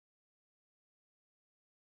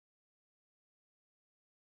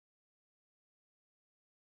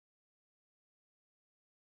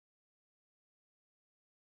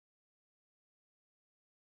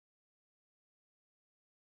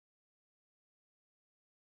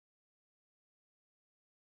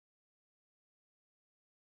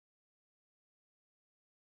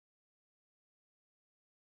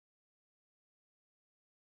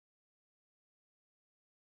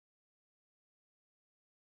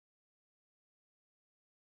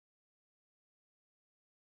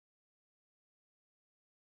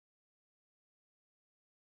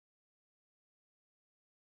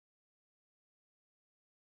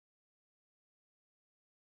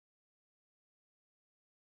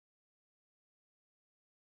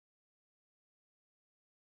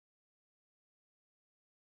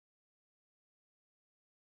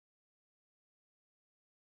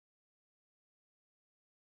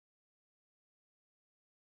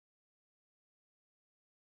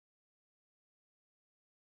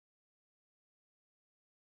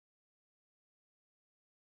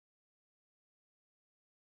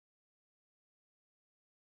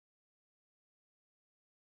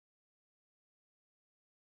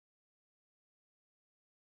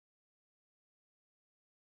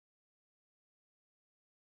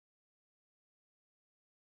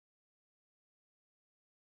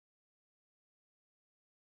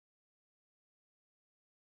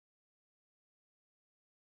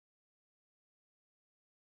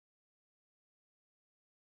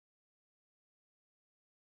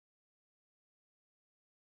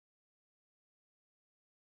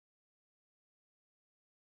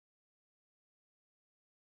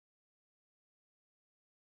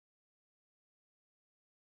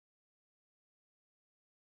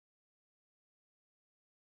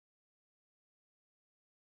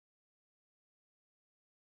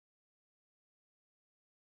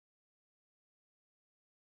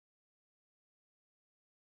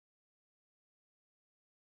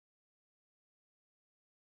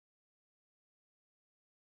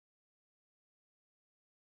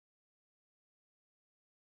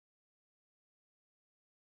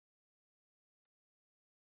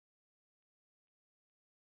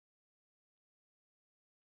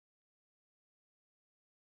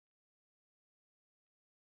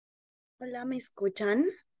Hola, ¿me escuchan?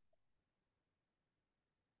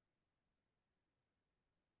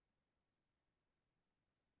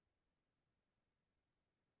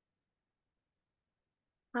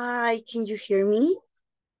 Hi, can you hear me?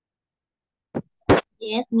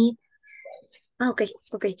 Yes, Miss. Ok,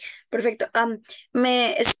 ok, perfecto.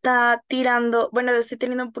 Me está tirando, bueno, estoy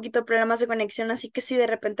teniendo un poquito de problemas de conexión, así que si de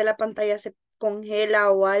repente la pantalla se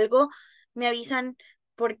congela o algo, me avisan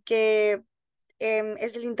porque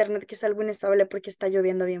es el internet que está algo inestable porque está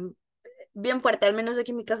lloviendo bien fuerte, al menos aquí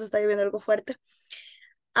en mi casa está lloviendo algo fuerte.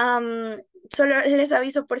 Am, Solo les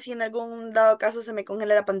aviso por si en algún dado caso se me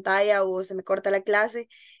congela la pantalla o se me corta la clase.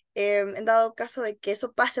 En dado caso de que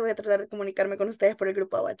eso pase, voy a tratar de comunicarme con ustedes por el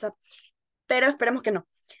grupo de WhatsApp, pero esperemos que no.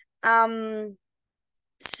 Am,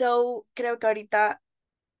 Creo que ahorita,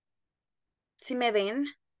 si me ven,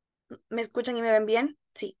 ¿me escuchan y me ven bien?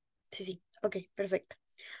 Sí, sí, sí. Ok, perfecto.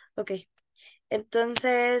 Ok,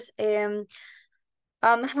 entonces, hi,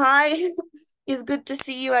 it's good to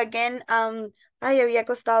see you again. Ay, había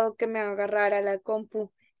costado que me agarrara la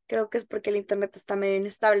compu. Creo que es porque el internet está medio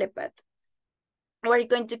inestable, but we're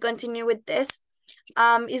going to continue with this.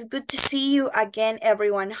 It's good to see you again,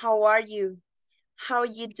 everyone. How are you? How are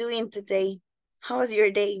you doing today? How was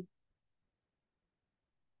your day?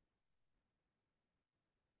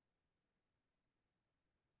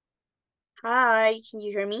 Hi, can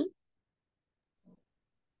you hear me?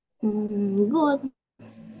 Good.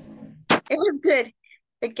 It was good.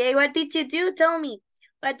 Okay, what did you do? Tell me.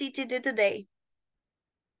 What did you do today?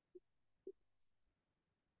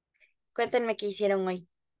 Cuéntenme qué hicieron hoy.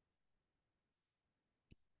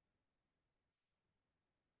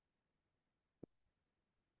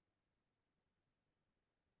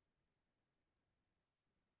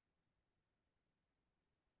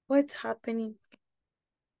 What's happening?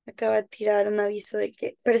 Acaba de tirar un aviso de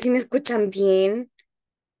que... Pero si me escuchan bien.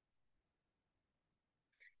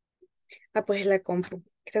 Ah, pues es la compu.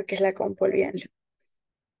 Creo que es la compu, olvídalo.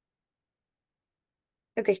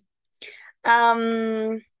 Ok.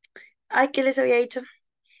 Am, Ay, ¿qué les había dicho?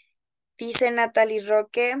 Dice Natalie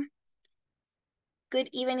Roque. Good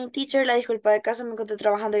evening, teacher. La disculpa de caso, me encontré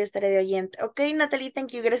trabajando y estaré de oyente. Ok, Natalie, thank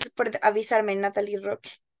you. Gracias por avisarme, Natalie Roque.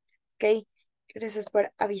 Ok, gracias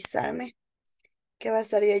por avisarme que va a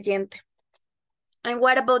estar de oyente. And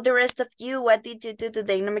what about the rest of you? What did you do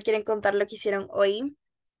today? ¿No me quieren contar lo que hicieron hoy?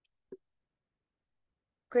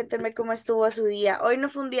 Cuéntenme cómo estuvo su día. Hoy no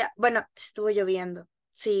fue un día, bueno, estuvo lloviendo.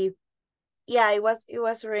 Sí. Yeah, it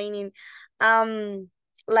was raining. Um,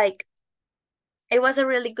 like it was a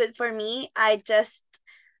really good for me. I just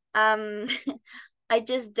um I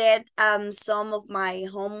just did some of my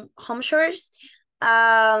home chores.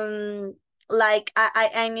 Like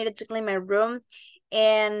I needed to clean my room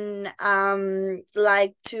and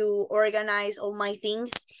like to organize all my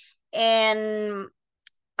things and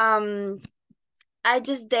um I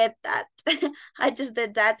just did that. I just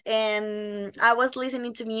did that and I was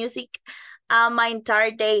listening to music my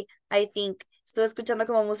entire day, I think. Estuve escuchando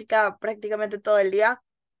como música prácticamente todo el día.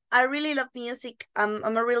 I really love music. I'm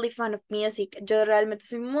a really fan of music. Yo realmente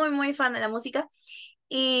soy muy fan de la música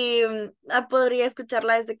y podría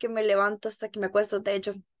escucharla desde que me levanto hasta que me acuesto. De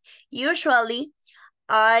hecho, usually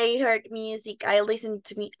I heard music. I listen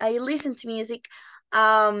to music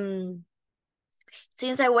um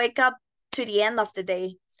since I wake up to the end of the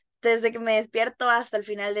day. Desde que me despierto hasta el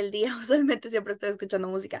final del día, usualmente siempre estoy escuchando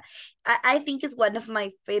música. I think it's one of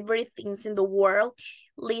my favorite things in the world,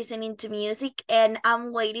 listening to music. And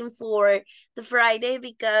I'm waiting for the Friday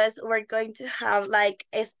because we're going to have like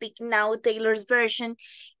a Speak Now Taylor's version.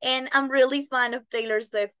 And I'm really fan of Taylor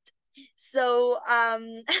Swift. So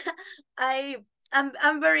I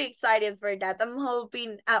I'm very excited for that. I'm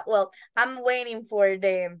hoping I'm waiting for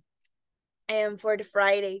the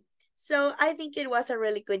Friday. So I think it was a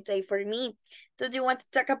really good day for me. Do you want to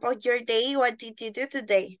talk about your day? What did you do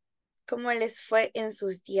today? ¿Cómo les fue en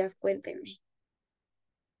sus días? Cuéntenme.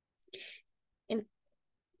 En-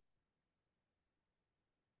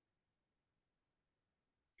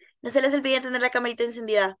 No se les olvide tener la camarita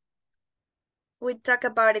encendida. We talked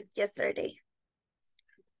about it yesterday.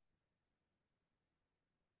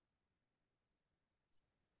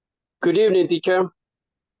 Good evening, teacher.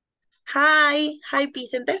 Hi,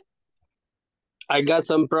 Vicente. I got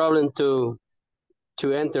some problem to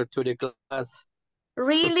enter to the class.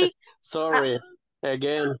 Really? Ah, Sorry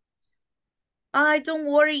again. Ay, don't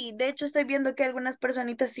worry. De hecho, estoy viendo que algunas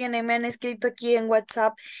personitas me han escrito aquí en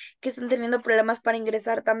WhatsApp que están teniendo problemas para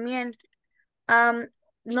ingresar también. Am,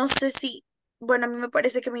 no sé si, bueno, a mí me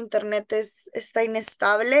parece que mi internet está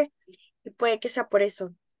inestable y puede que sea por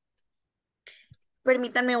eso.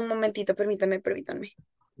 Permítanme un momentito, permítanme.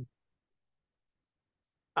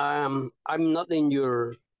 I'm not in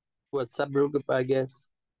your WhatsApp group, I guess.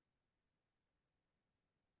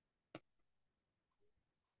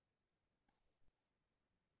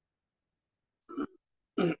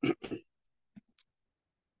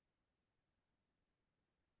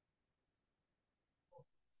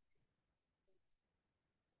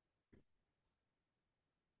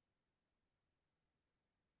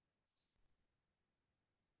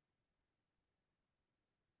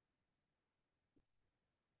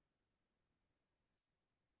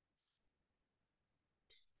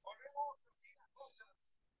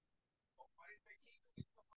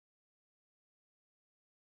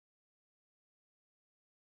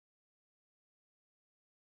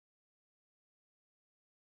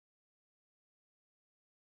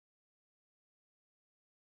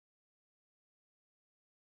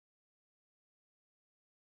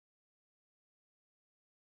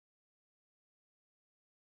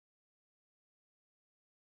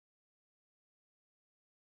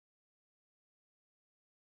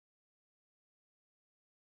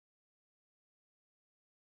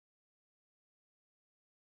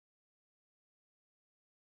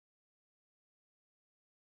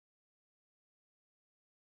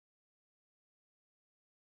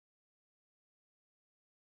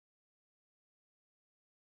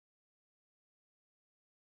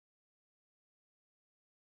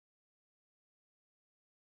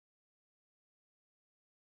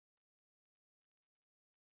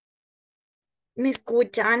 ¿Me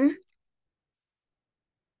escuchan?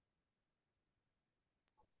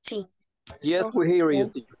 Sí. Yes, Oh, we hear you,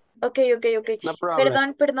 teacher. ok, ok, ok. No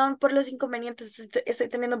problem. Perdón por los inconvenientes. Estoy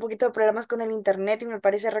teniendo un poquito de problemas con el internet y me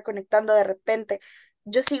parece reconectando de repente.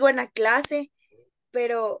 Yo sigo en la clase,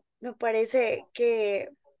 pero me parece que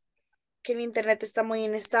el internet está muy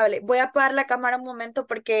inestable. Voy a apagar la cámara un momento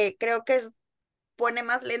porque creo que pone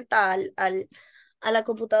más lenta a la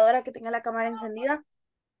computadora que tenga la cámara encendida,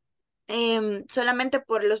 solamente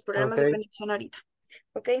por los problemas de Okay, conexión ahorita.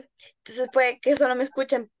 ¿Ok? Entonces puede que solo me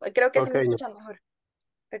escuchen, creo que se me okay, no. escuchan mejor.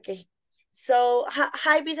 Ok. So,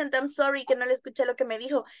 hi Vicente, I'm sorry que no le escuché lo que me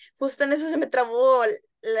dijo. Justo en eso se me trabó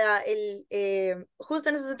justo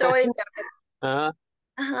en eso se trabó el internet. Uh,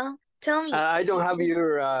 Ajá. Tell me. I don't have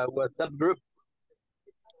your WhatsApp group.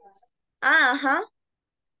 Ajá.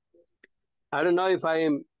 I don't know if I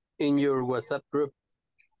am in your WhatsApp group.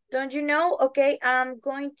 Don't you know? Okay, I'm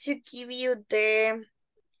going to give you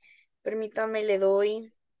permítame, le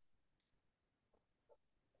doy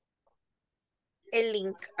el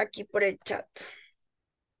link aquí por el chat.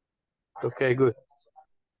 Okay, good.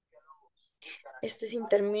 Este es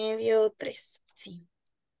intermedio 3, sí.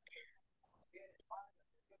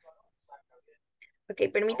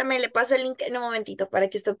 Ok, permítame, le paso el link en un momentito para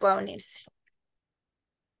que usted pueda unirse.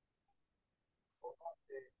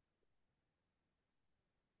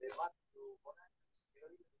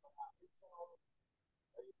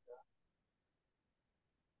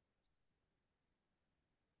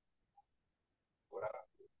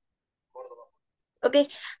 Ok,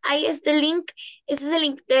 ahí está el link. Este es el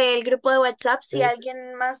link del grupo de WhatsApp. Si Okay.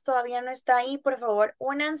 alguien más todavía no está ahí, por favor,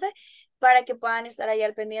 únanse para que puedan estar ahí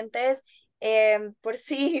al pendientes. Por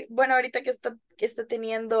si, bueno, ahorita que está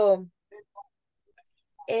teniendo,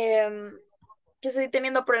 em, que estoy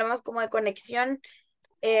teniendo problemas como de conexión.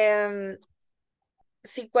 em,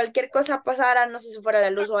 si cualquier cosa pasara, no sé si fuera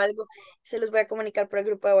la luz o algo, se los voy a comunicar por el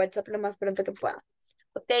grupo de WhatsApp lo más pronto que pueda.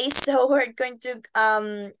 Okay, so we're going to,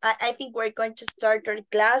 I think we're going to start our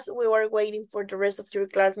class. We were waiting for the rest of your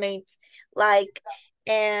classmates like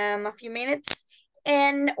a few minutes,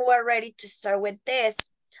 and we're ready to start with this.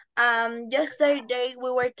 Yesterday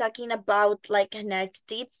we were talking about like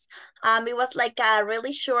adjectives. It was like a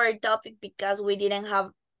really short topic because we didn't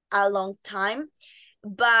have a long time,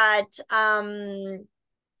 but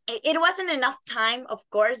it wasn't enough time, of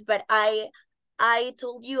course, but I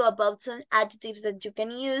told you about some adjectives that you can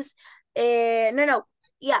use. No,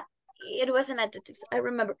 yeah, it wasn't adjectives. I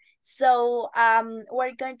remember. So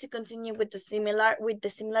we're going to continue with the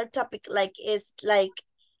similar topic, like is like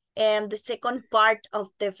the second part of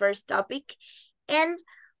the first topic, and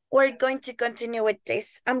we're going to continue with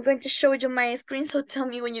this. I'm going to show you my screen, so tell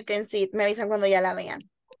me when you can see it. Me avisan cuando ya la vean.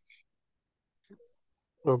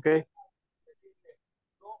 Okay.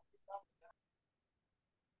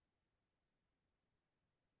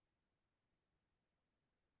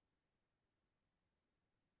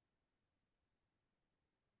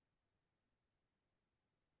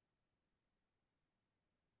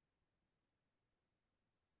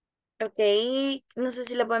 Ok, no sé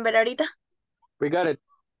si lo pueden ver ahorita. We got it.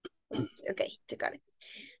 Okay, you got it.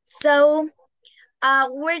 So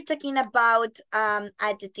We were talking about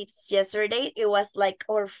adjectives yesterday. It was like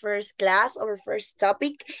our first class, our first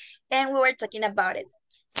topic, and we were talking about it.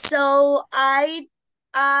 So I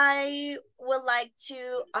would like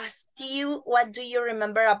to ask you, what do you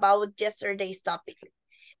remember about yesterday's topic?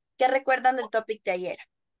 ¿Qué recuerdan del topic de ayer?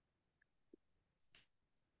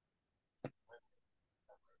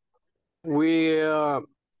 We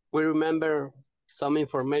remember some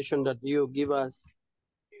information that you give us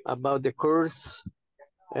about the course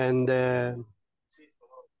and the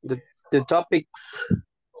topics.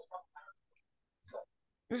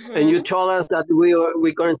 And you told us that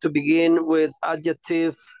we're going to begin with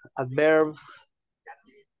adjective, adverbs.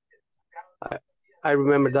 I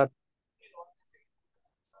remember that.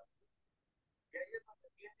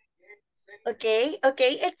 Okay,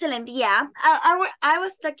 excellent. Yeah, I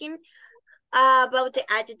was talking about the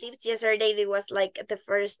adjectives yesterday. It was like the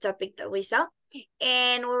first topic that we saw,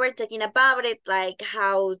 and we were talking about it, like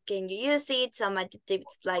how can you use it, some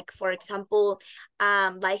adjectives, like for example,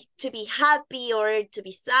 like to be happy or to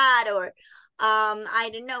be sad, or I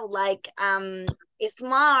don't know, like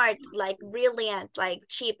smart, like brilliant, like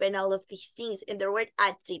cheap, and all of these things in the word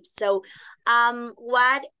adjectives. So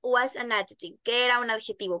what was an adjective? ¿Qué era un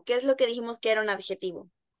adjetivo? ¿Qué es lo que dijimos que era un adjetivo?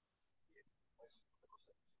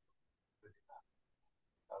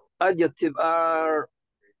 Adjectives are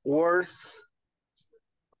words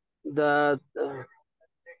that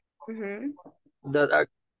that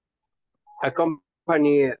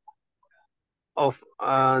accompany of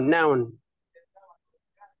a noun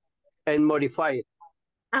and modify it.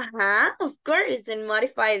 Of course, and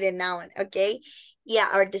modify the noun, okay?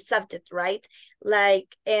 Yeah, or the subject, right?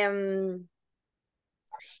 Like the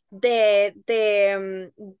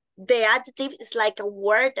adjective is like a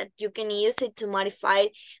word that you can use it to modify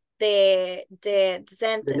the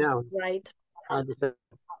sentence, noun. right?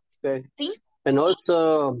 Okay. See? And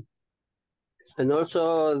also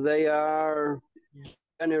they are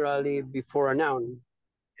generally before a noun.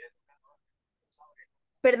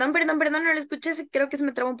 Perdón, no lo escuché, creo que se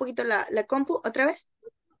me trabó un poquito la compu, ¿otra vez?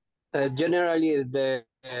 Generally the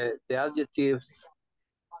adjectives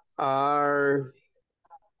are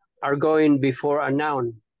going before a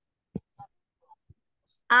noun.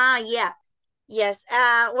 Yeah. Yes.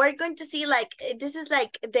 We're going to see, like, this is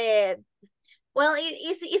like well,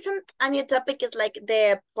 isn't a new topic, is like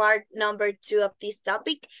the part number 2 of this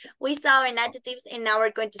topic. We saw in adjectives, and now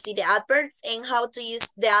we're going to see the adverbs and how to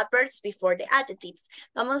use the adverbs before the adjectives.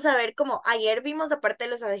 Vamos a ver cómo ayer vimos aparte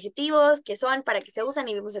de los adjetivos, qué son, para qué se usan,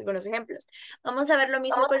 y vimos algunos ejemplos. Vamos a ver lo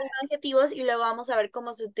mismo con los adjetivos, y luego vamos a ver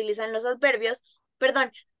cómo se utilizan los adverbios.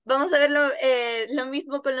 Perdón, vamos a ver lo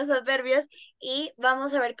mismo con los adverbios, y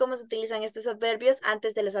vamos a ver cómo se utilizan estos adverbios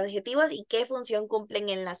antes de los adjetivos y qué función cumplen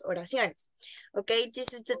en las oraciones. Okay,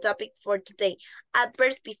 this is the topic for today.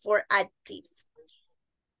 Adverbs before adjectives.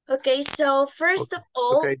 Okay, so first of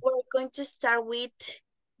all, we're going to start with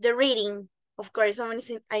the reading. Of course, vamos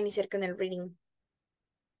a iniciar con el reading.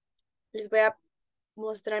 Les voy a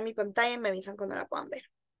mostrar mi pantalla y me avisan cuando la puedan ver.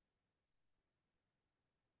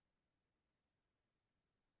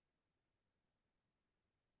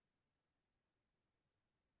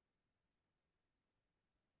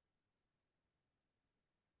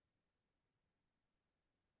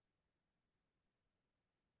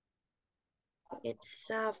 It's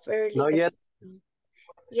fairly... Not yet.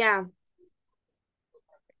 Yeah.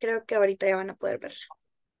 Creo que ahorita ya van a poder ver.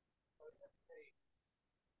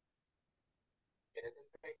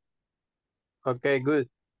 Okay, good.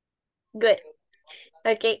 Good.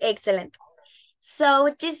 Okay, excellent. So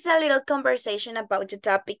this is a little conversation about the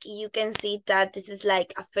topic. You can see that this is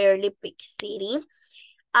like a fairly big city.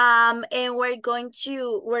 And we're going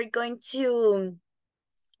to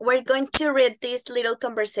read this little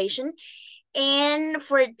conversation. And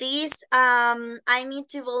for this, I need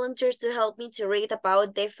 2 volunteers to help me to read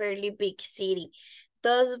about the fairly big city.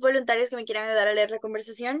 ¿Dos voluntarios que me quieran ayudar a leer la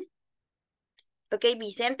conversación? Ok,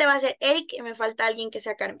 Vicente va a ser Eric y me falta alguien que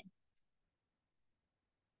sea Carmen.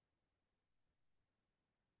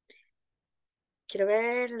 Quiero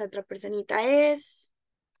ver, la otra personita es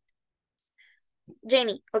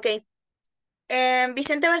Jenny, ok.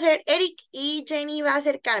 Vicente va a ser Eric y Jenny va a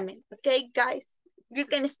ser Carmen. Ok, guys, you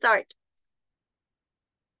can start.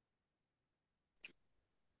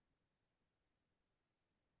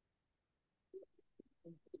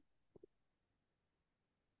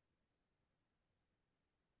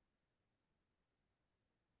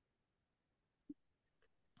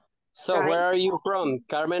 So where are you from,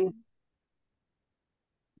 Carmen?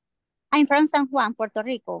 I'm from San Juan, Puerto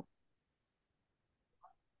Rico.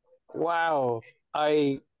 Wow,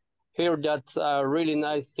 I hear that's a really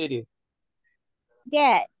nice city.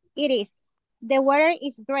 Yeah, it is. The weather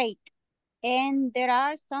is great, and there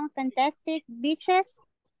are some fantastic beaches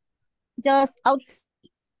just outside.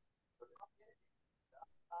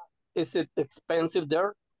 Is it expensive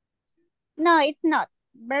there? No, it's not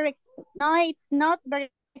no, it's not very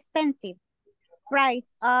expensive. Prices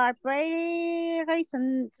are very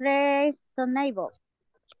reasonable.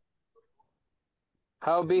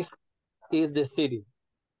 How big is the city?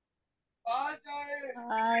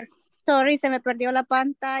 Ah, sorry, se me perdió la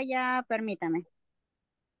pantalla. Permítame.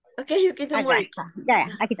 Okay, don't Acá worry. está. Ya,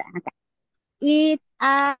 aquí está. Acá. It's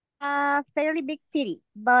a fairly big city,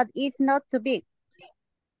 but it's not too big.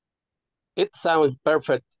 It sounds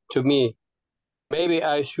perfect to me. Maybe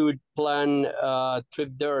I should plan a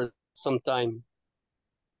trip there sometime.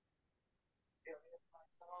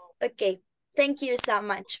 Okay, thank you so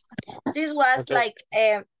much. This was Okay. like,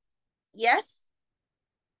 yes?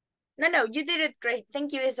 No, you did it great.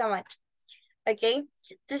 Thank you so much. Okay,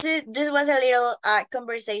 this was a little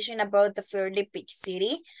conversation about the fairly big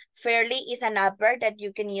city. Fairly is an adverb that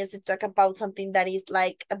you can use to talk about something that is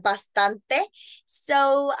like bastante.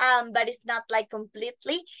 So but it's not like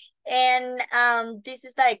completely. And this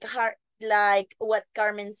is like hard, like what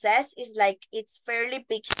Carmen says is like it's fairly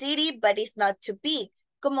big city, but it's not too big.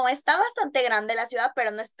 Como está bastante grande la ciudad,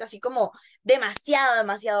 pero no es casi como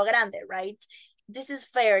demasiado grande, right? This is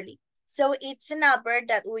fairly. So it's an adverb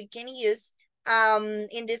that we can use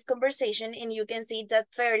in this conversation, and you can see that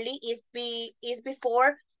fairly is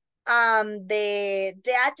before the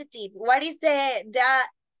adjective. What is the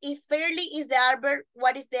if fairly is the adverb,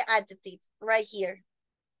 what is the adjective right here?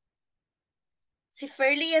 Si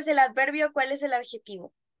fairly es el adverbio, ¿cuál es el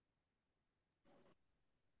adjetivo?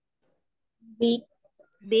 Big.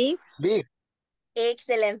 Big. Big.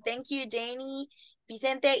 Excellent. Thank you, Jenny,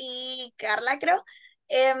 Vicente y Carla, creo.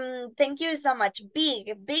 Thank you so much.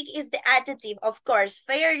 Big is the adjective, of course.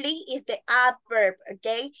 Fairly is the adverb,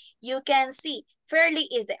 okay? You can see, fairly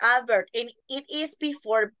is the adverb, and it is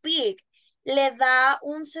before big. Le da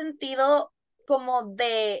un sentido como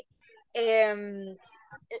de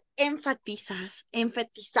enfatizar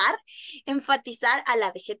al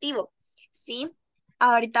adjetivo, ¿sí?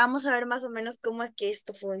 Ahorita vamos a ver más o menos cómo es que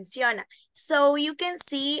esto funciona. So you can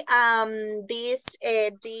see this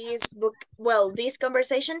book, well, this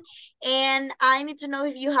conversation, and I need to know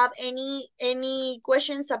if you have any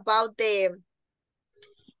questions about the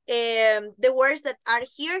words that are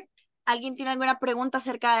here. ¿Alguien tiene alguna pregunta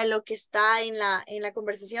acerca de lo que está en la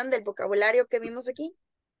conversación, del vocabulario que vimos aquí?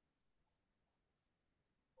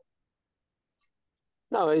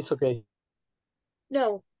 No, it's okay.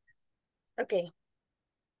 No. Ok.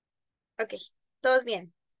 Ok. Todos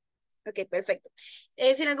bien. Ok, perfecto.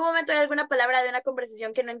 Si en algún momento hay alguna palabra de una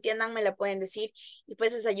conversación que no entiendan, me la pueden decir y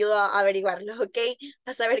pues les ayudo a averiguarlo, ¿ok?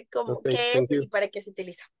 A saber cómo, Okay, qué thank es you. y para qué se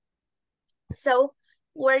utiliza. So,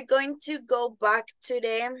 we're going to go back to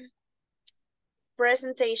the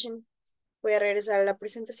presentation. Voy a regresar a la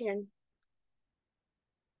presentación.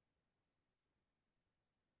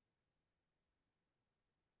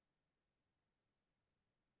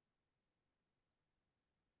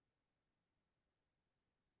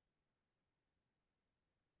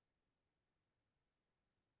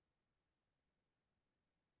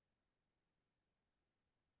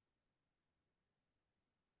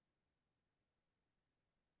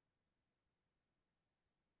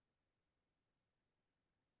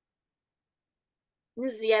 No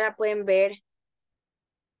sé si ya la pueden ver.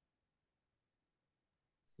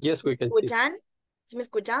 Yes, ¿Me we can see. escuchan? ¿Sí me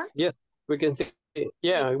escuchan? Yes, we can see.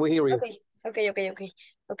 Yeah, Sí. we hear you.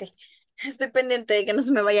 Ok. Estoy pendiente de que no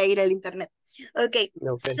se me vaya a ir el internet. Okay,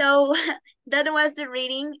 Okay. so that was the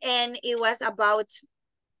reading, and it was about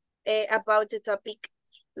the topic,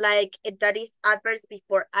 like that is adverbs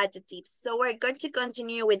before adjectives. So we're going to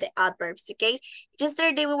continue with the adverbs, okay?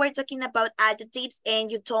 Yesterday we were talking about adjectives, and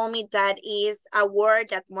you told me that is a word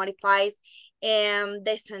that modifies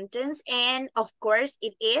the sentence, and of course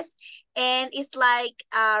it is, and it's like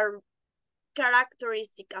a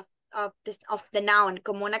characteristic of the noun,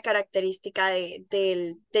 como una característica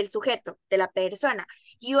del sujeto, de la persona.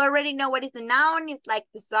 You already know what is the noun. It's like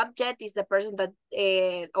the subject is the person that,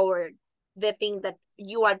 or the thing that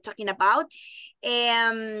you are talking about.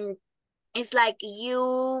 It's like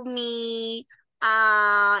you, me,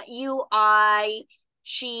 you, I,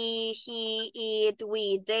 she, he, it,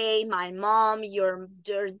 we, they, my mom, your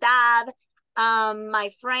dad, my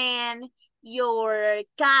friend, your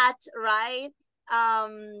cat, right?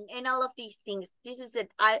 And all of these things. This is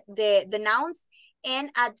it. The nouns and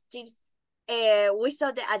adjectives. We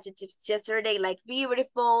saw the adjectives yesterday, like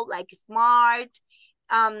beautiful, like smart.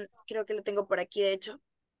 Creo que lo tengo por aquí, de hecho.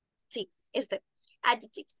 Sí, este.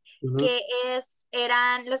 adjectives, Mhm. que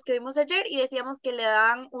eran los que vimos ayer y decíamos que le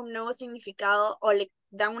dan un nuevo significado o le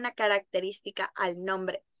dan una característica al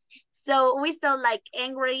nombre. So we saw like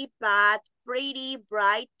angry, bad, pretty,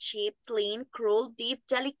 bright, cheap, clean, cruel, deep,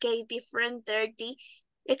 delicate, different, dirty,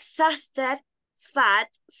 exhausted, fat,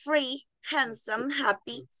 free, handsome,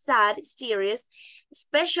 happy, sad, serious,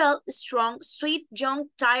 special, strong, sweet, young,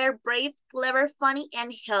 tired, brave, clever, funny,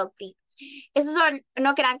 and healthy. Esos son,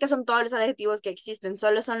 no crean que son todos los adjetivos que existen,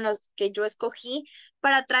 solo son los que yo escogí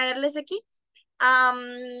para traerles aquí,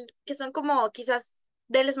 que son como quizás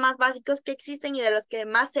de los más básicos que existen y de los que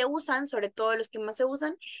más se usan, sobre todo los que más se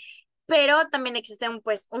usan, pero también existen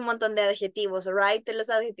pues un montón de adjetivos, right? Los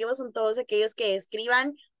adjetivos son todos aquellos que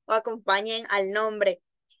describan o acompañen al nombre.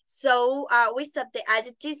 So, we stopped the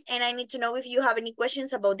adjectives and I need to know if you have any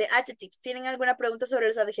questions about the adjectives. ¿Tienen alguna pregunta sobre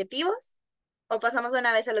los adjetivos? ¿O pasamos de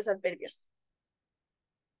una vez a los adverbios?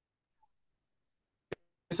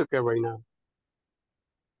 It's okay right now.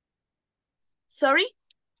 Sorry?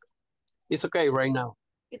 It's okay right now.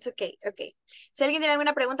 It's okay, okay. Si alguien tiene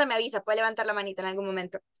alguna pregunta, me avisa. Puede levantar la manita en algún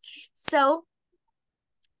momento. So,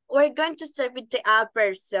 we're going to start with the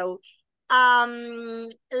adverbs. So,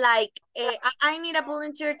 like, I need a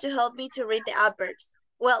volunteer to help me to read the adverbs.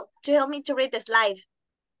 Well, to help me to read the slide.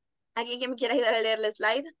 ¿Alguien que me quiera ayudar a leer la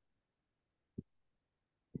slide?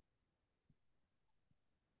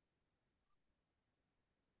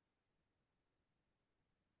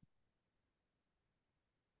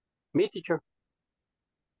 Me, teacher.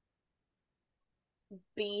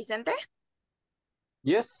 Vicente?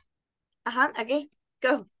 Yes. Okay,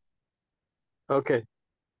 go. Okay.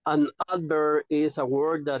 An adverb is a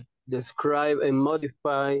word that describe and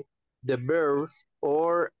modify the verbs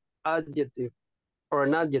or adjective or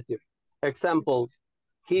an adjective. Examples: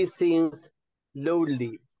 he seems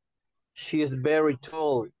lonely. She is very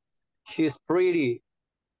tall. She is pretty,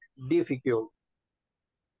 difficult.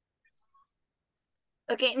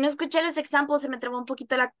 Ok, no escuché los examples, se me trabó un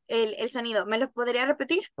poquito el sonido. ¿Me los podría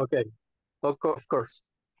repetir? Okay, of course.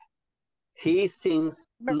 He seems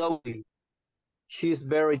lonely. She is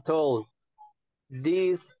very tall.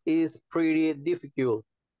 This is pretty difficult.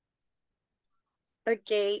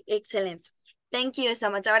 Ok, excellent. Thank you so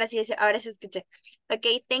much. Ahora sí escuché.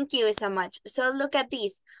 Okay, thank you so much. So look at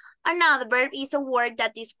this. An adverb is a word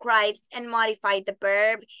that describes and modifies the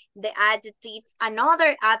verb, the adjectives, and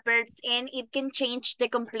other adverbs, and it can change the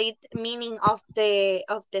complete meaning of the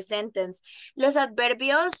sentence. Los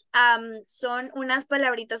adverbios son unas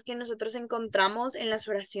palabritas que nosotros encontramos en las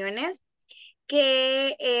oraciones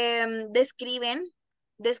que describen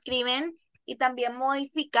y también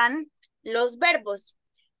modifican los verbos.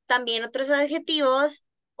 También otros adjetivos,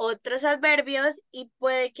 otros adverbios y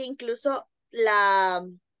puede que incluso la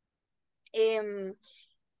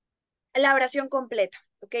oración completa,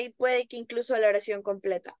 ¿ok? Puede que incluso la oración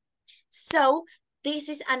completa. So, this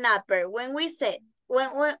is an adverb. When we said, when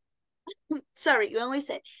we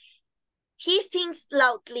said, he sings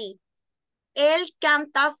loudly. Él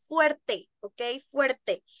canta fuerte, ¿ok?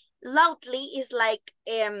 Fuerte. Loudly is like,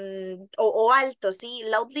 o alto, ¿sí?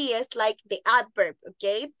 Loudly is like the adverb,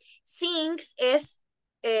 ¿ok? Sings es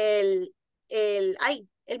el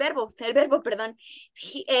verbo, perdón.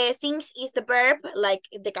 Sings is the verb, like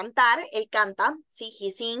de cantar, él canta, sí,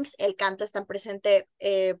 he sings, él canta, está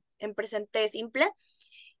en presente simple.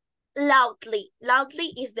 Loudly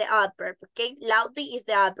is the adverb, ¿ok? Loudly is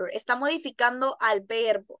the adverb. Está modificando al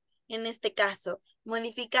verbo, en este caso.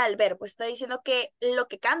 Modifica el verbo. Está diciendo que lo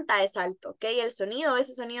que canta es alto, ¿ok? El sonido,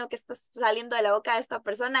 ese sonido que está saliendo de la boca de esta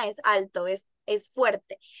persona es alto, es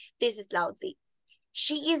fuerte. This is loudly.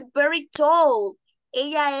 She is very tall.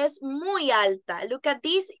 Ella es muy alta. Look at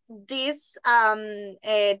this. This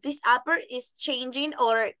adverb is changing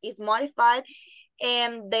or is modified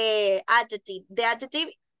the adjective. The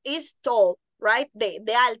adjective is tall, right? De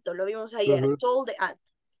alto, lo vimos ayer. Tall, de alto.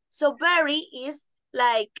 So very is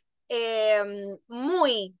like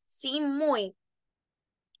muy, sí, muy.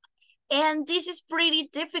 And this is pretty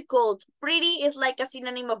difficult. Pretty is like a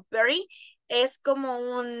synonym of very. Es como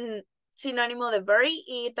un sinónimo de very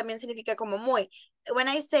y también significa como muy. When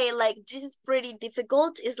I say like this is pretty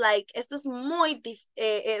difficult, it's like esto es muy,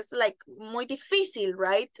 es like muy difícil,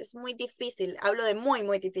 right? Es muy difícil. Hablo de muy,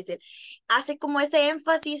 muy difícil. Hace como ese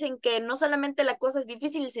énfasis en que no solamente la cosa es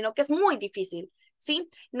difícil, sino que es muy difícil, ¿sí?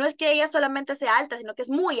 No es que ella solamente sea alta, sino que es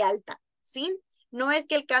muy alta, ¿sí? No es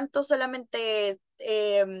que el canto solamente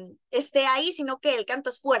esté ahí, sino que el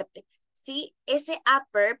canto es fuerte, ¿sí? Ese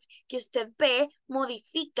adverb que usted ve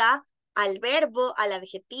modifica al verbo, al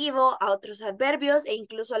adjetivo, a otros adverbios e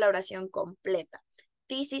incluso a la oración completa.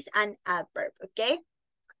 This is an adverb, ¿ok?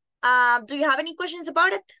 Do you have any questions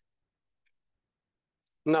about it?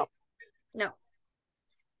 No. No.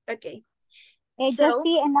 Okay. Yo So,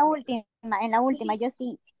 sí, en la última, sí. yo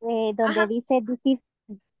sí, donde Ajá. dice this is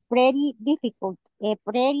pretty difficult.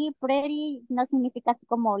 Pretty no significa así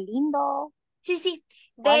como lindo Sí, sí.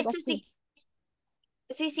 o De algo hecho, así. sí.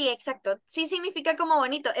 Sí, sí, exacto. Sí significa como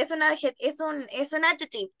bonito. Es un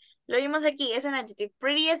adjective. Lo vimos aquí, es un adjective.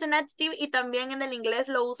 Pretty es un adjective y también en el inglés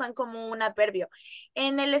lo usan como un adverbio.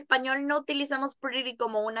 En el español no utilizamos pretty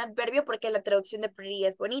como un adverbio porque la traducción de pretty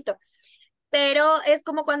es bonito. Pero es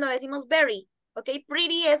como cuando decimos very, ¿ok?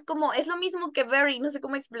 Pretty es como, es lo mismo que very, no sé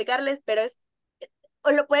cómo explicarles, pero es,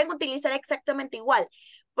 o lo pueden utilizar exactamente igual.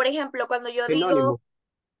 Por ejemplo, cuando yo digo, Sinónimo.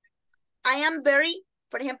 I am very,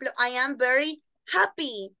 por ejemplo, I am very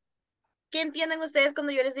happy. ¿Qué entienden ustedes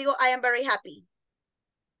cuando yo les digo I am very happy?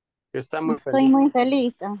 Está muy Estoy feliz. muy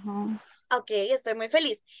feliz. Ajá. Ok, estoy muy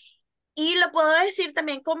feliz. Y lo puedo decir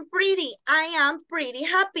también con pretty. I am pretty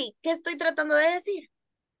happy. ¿Qué estoy tratando de decir?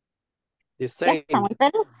 The Ya está same. muy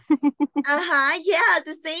feliz. Ajá, yeah,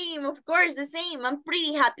 the same, of course, the same. I'm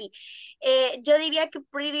pretty happy. Yo diría que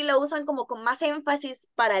pretty lo usan como con más énfasis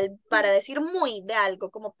para decir muy de algo,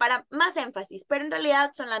 como para más énfasis, pero en realidad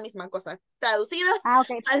son la misma cosa. Traducidas, Ah,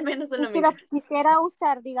 ok. al menos son Y lo si lo mismo. quisiera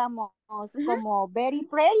usar, digamos, Ujú. como very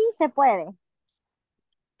pretty, se puede.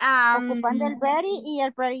 Am, Ocupando el very y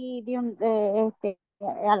el pretty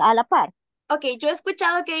a la par. ok, yo he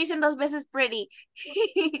escuchado que dicen dos veces pretty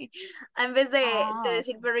en vez de Ah,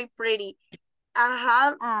 decir ok. very pretty.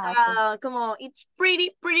 Ajá, Ah, ok. como it's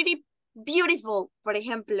pretty, pretty beautiful, por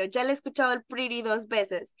ejemplo. Ya le he escuchado el pretty dos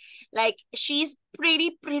veces. Like, she's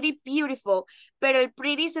pretty, pretty beautiful. Pero el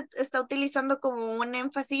pretty se está utilizando como un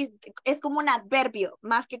énfasis, es como un adverbio,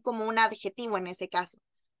 más que como un adjetivo en ese caso.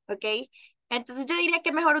 ¿Ok? Entonces yo diría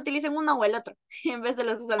que mejor utilicen uno o el otro, en vez de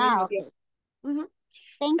los dos al Ah, mismo ok. tiempo. Ujú.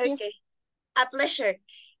 Thank you. Ok. A pleasure.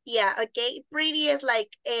 Yeah, okay. Pretty es like,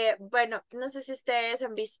 bueno, no sé si ustedes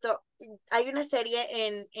han visto, hay una serie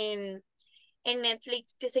en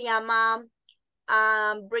Netflix que se llama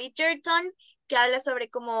Bridgerton, que habla sobre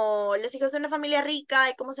como los hijos de una familia rica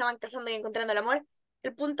y cómo se van casando y encontrando el amor.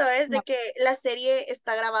 El punto es de No. que la serie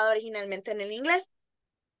está grabada originalmente en el inglés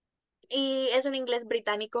y es un inglés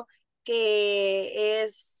británico que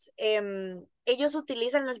es, ellos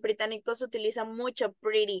utilizan, los británicos utilizan mucho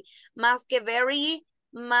pretty, más que very,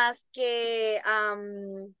 más que,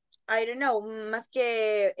 I don't know, más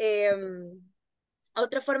que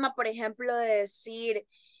otra forma, por ejemplo, de decir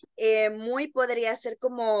muy podría ser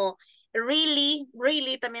como really,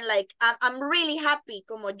 really, también like, I'm really happy,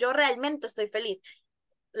 como yo realmente estoy feliz.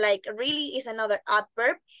 Like really is another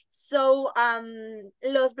adverb. So,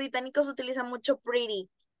 los británicos utilizan mucho pretty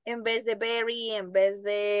en vez de very, en vez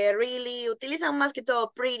de really, utilizan más que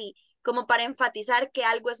todo pretty como para enfatizar que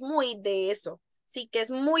algo es muy de eso. Sí, que es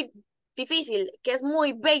muy difícil, que es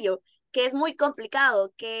muy bello, que es muy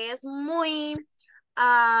complicado, que es muy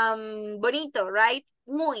bonito, right?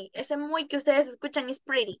 Muy, ese muy que ustedes escuchan es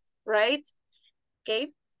pretty, right?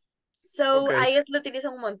 Okay. So, Okay. ahí ellos lo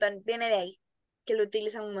utilizan un montón, viene de ahí, que lo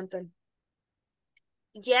utilizan un montón.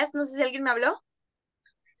 Yes, no sé si alguien me habló.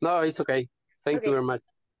 No, it's okay. Thank you Okay, very much.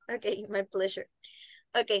 okay, my pleasure.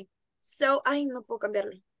 Okay, so, ay, no puedo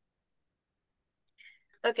cambiarlo.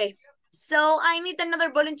 Okay, so I need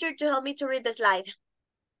another volunteer to help me to read the slide.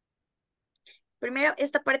 Primero,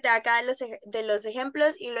 esta parte de acá de los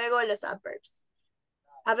ejemplos y luego los adverbs.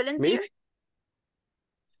 A Me? volunteer,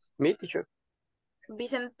 Me, teacher.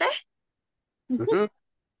 Vicente, Mhm.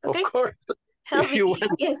 Of okay, course. help If me. you want,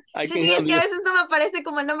 Yes, I sí, can sí, es help que a you. veces no me aparece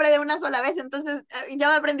como el nombre de una sola vez, entonces ya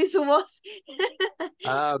me aprendí su voz.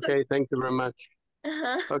 Ah, okay. Thank you very much.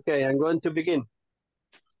 Ajá. Okay, I'm going to begin.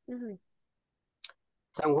 Ujú.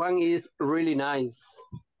 San Juan is really nice.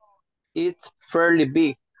 It's fairly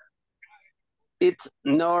big. It's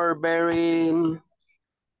not very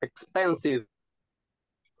expensive.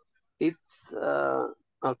 It's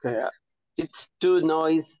okay. It's too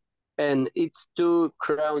noisy and it's too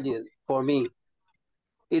crowded for me.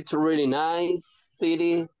 It's really nice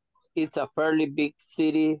city. It's a fairly big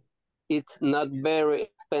city. It's not very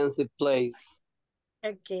expensive place.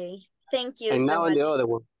 Okay, thank you And so now on the much. other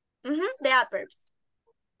one. The adverbs.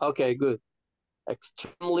 Okay, good.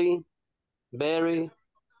 Extremely, very,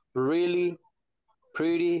 really,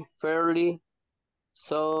 pretty, fairly.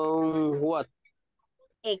 So what?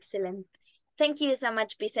 Excellent. Thank you so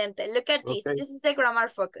much, Vicente. Look at this. Okay. This is the grammar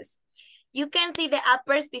focus. You can see the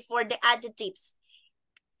adverbs before the adjectives.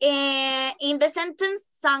 In the sentence,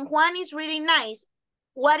 San Juan is really nice.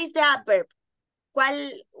 What is the adverb?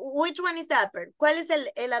 Which one is the adverb? ¿Cuál es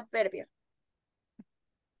el adverbio?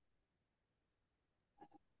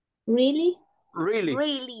 Really? Really.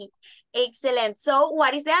 Really. Excellent. So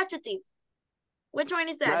what is the adjective? Which one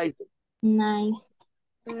is the Nice. adjective? Nice.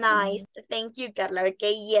 Nice. Thank you, Carla.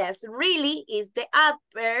 Okay, yes. Really is the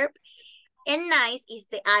adverb and nice is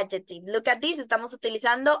the adjective. Look at this. Estamos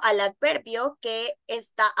utilizando al adverbio que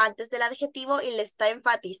está antes del adjetivo y le está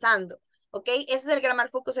enfatizando. ¿Ok? Ese es el grammar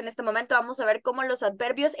focus en este momento. Vamos a ver cómo los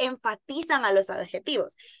adverbios enfatizan a los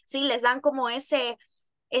adjetivos. ¿Sí? Les dan como ese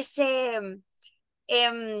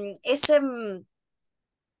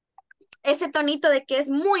tonito de que es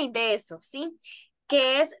muy de eso, ¿sí?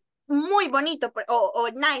 Que es muy bonito o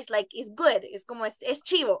nice, like it's good, es como es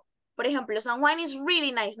chivo. Por ejemplo, San Juan is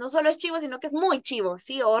really nice, no solo es chivo, sino que es muy chivo,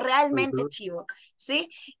 ¿sí? O realmente chivo, ¿sí?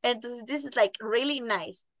 Entonces, this is like really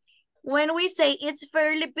nice. When we say it's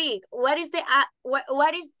fairly big, what is the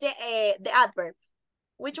adverb?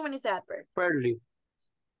 Which one is the adverb? Fairly.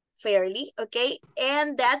 Fairly, okay.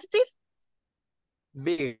 And the adjective?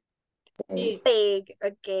 Big. Big,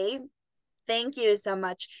 okay. Thank you so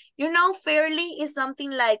much. You know, fairly is something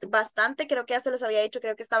like bastante, creo que ya se los había dicho,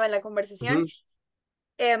 creo que estaba en la conversación.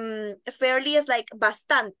 Fairly es like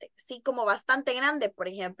bastante, sí, como bastante grande, por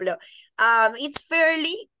ejemplo. It's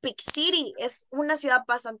fairly big city, es una ciudad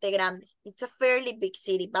bastante grande. It's a fairly big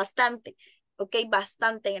city, bastante, ok,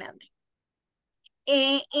 bastante grande.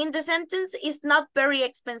 In the sentence, it's not very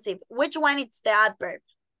expensive. Which one is the adverb?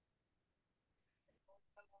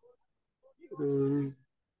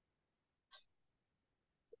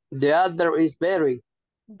 The adverb is very.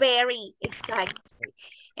 Very, exactly.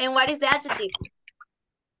 And what is the adjective?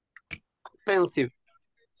 Expensive.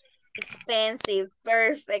 Expensive,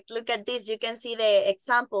 perfect. Look at this, you can see the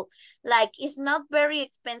example. Like, it's not very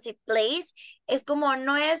expensive place. Es como,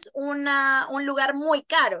 no es un lugar muy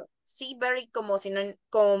caro. Sí, very como, sino,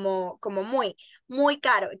 como muy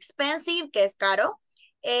caro. Expensive, que es caro,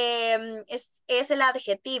 es el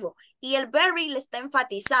adjetivo. Y el very le está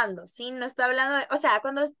enfatizando, ¿sí? No está hablando de, o sea,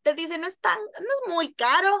 cuando usted dice no es muy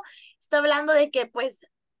caro, está hablando de que, pues,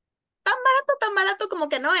 tan barato como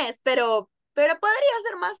que no es, pero podría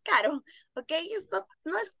ser más caro, ¿ok?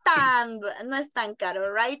 No es tan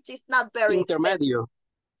caro, right? It's not very expensive. Intermedio.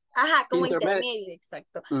 Ajá, como Intermedio. intermedio,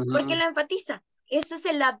 exacto. Porque lo enfatiza. Ese es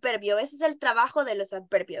el adverbio, ese es el trabajo de los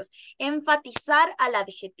adverbios. Enfatizar al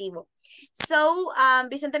adjetivo. So,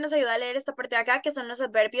 Vicente nos ayuda a leer esta parte de acá, que son los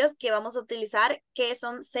adverbios que vamos a utilizar, que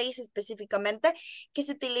son 6 específicamente, que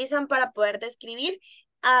se utilizan para poder describir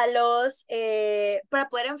para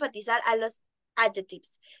poder enfatizar a los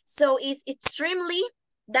adjectives. So, is extremely,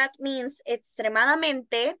 that means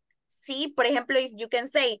extremadamente, sí, por ejemplo, if you can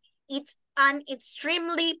say, it's an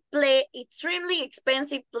extremely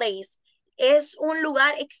expensive place. Es un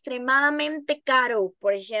lugar extremadamente caro,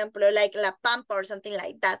 por ejemplo, like La Pampa or something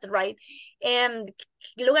like that, right?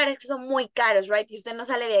 Lugares que son muy caros, right? Y usted no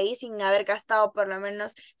sale de ahí sin haber gastado por lo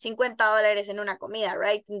menos $50 en una comida,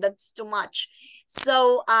 right? And that's too much.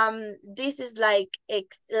 So, this is like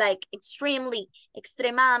extremely,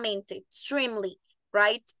 extremadamente, extremely,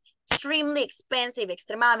 right? Extremely expensive,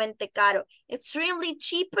 extremadamente caro. Extremely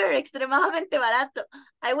cheaper, extremadamente barato.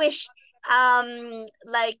 I wish.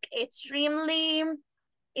 Like extremely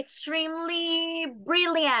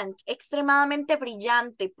brilliant, extremadamente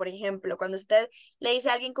brillante, por ejemplo. Cuando usted le dice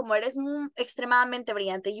a alguien como eres extremadamente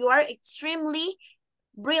brillante, you are extremely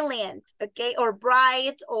brilliant, okay? Or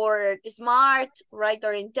bright, or smart, right?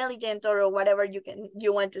 Or intelligent, or whatever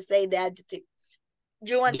you want to say the adjective.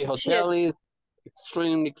 You want The to hotel choose. is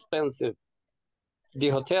extremely expensive. The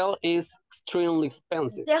hotel is extremely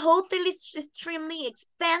expensive. The hotel is extremely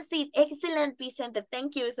expensive. Excellent, Vicente.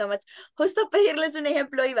 Thank you so much. Justo pedirles un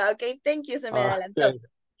ejemplo iba, okay? Thank you, se me adelantó. Okay.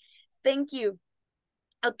 Thank you.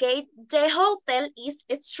 Okay, the hotel is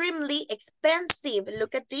extremely expensive.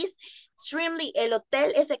 Look at this. Extremely, el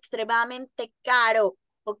hotel es extremadamente caro.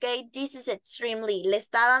 Okay, this is extremely. Le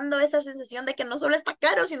está dando esa sensación de que no solo está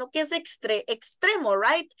caro, sino que es extremo,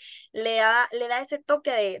 right? Le da ese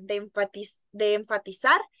toque de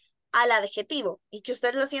enfatizar al adjetivo y que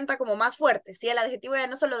usted lo sienta como más fuerte. Sí, el adjetivo ya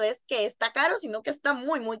no solo es que está caro, sino que está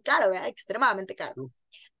muy, muy caro, ¿verdad? Extremadamente caro.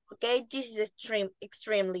 Okay, this is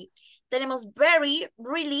extremely. Tenemos very,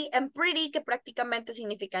 really, and pretty, que prácticamente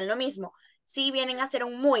significan lo mismo. Sí, vienen a ser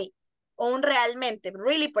un muy o un realmente.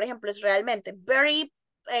 Really, por ejemplo, es realmente. Very,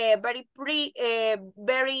 very pretty,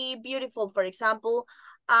 very beautiful, for example.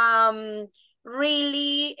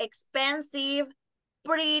 Really expensive,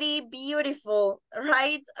 pretty, beautiful,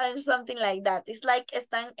 right? And something like that. It's like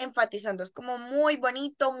están enfatizando. Es como muy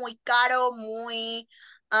bonito, muy caro, muy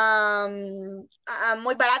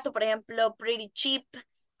muy barato, por ejemplo, pretty cheap,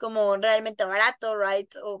 como realmente barato,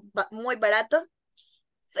 right? O muy barato.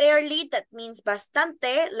 Fairly, that means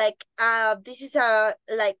bastante. Like, this is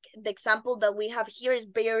like the example that we have here is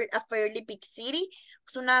a fairly big city.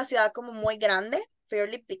 Es una ciudad como muy grande,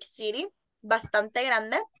 fairly big city, bastante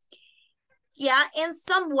grande. Yeah, and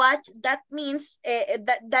somewhat, that means,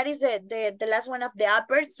 that is the last one of the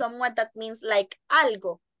adverbs, somewhat, that means like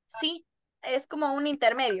algo, ¿sí? Es como un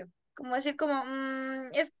intermedio, como decir como,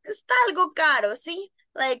 está algo caro, ¿sí?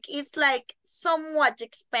 Like, it's like somewhat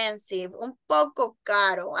expensive, un poco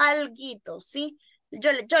caro, alguito, ¿sí?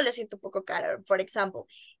 Yo le siento un poco caro, por ejemplo.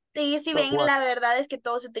 Y si ven, What? la verdad es que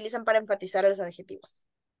todos se utilizan para enfatizar los adjetivos,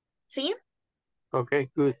 ¿sí?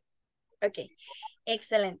 Okay, good. Okay,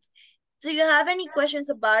 excellent. Do you have any questions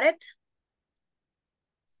about it?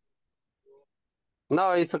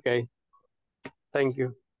 No, it's okay. Thank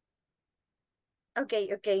you.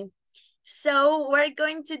 Okay. So we're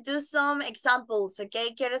going to do some examples,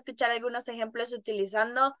 okay? Quiero escuchar algunos ejemplos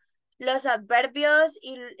utilizando los adverbios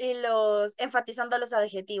y los enfatizando los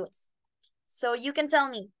adjetivos. So you can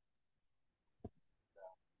tell me.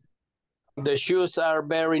 The shoes are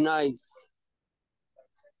very nice.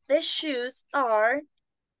 The shoes are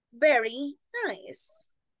very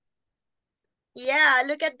nice. Yeah,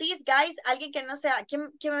 look at these guys. Alguien que no sea,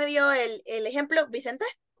 ¿quién me dio el ejemplo? ¿Vicente?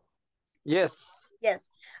 Yes.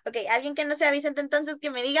 Yes. Okay, alguien que no sea Vicente, entonces que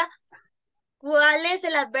me diga ¿cuál es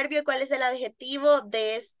el adverbio y cuál es el adjetivo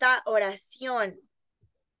de esta oración?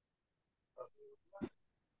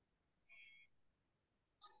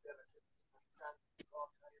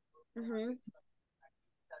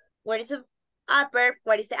 What is the adverb?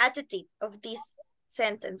 What is the adjective of this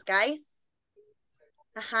sentence, guys?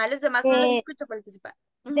 Ajá, los demás no los escucho participar.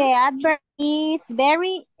 The adverb is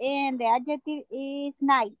very and the adjective is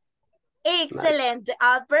nice. Excellent. The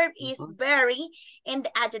adverb is very and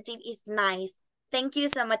the adjective is nice. Thank you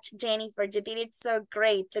so much, Jennifer. You did it so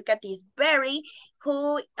great. Look at this. Very,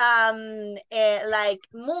 who, like,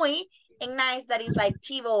 muy, and nice, that is like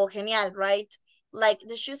chivo o genial, right? Like,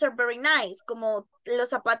 the shoes are very nice. Como los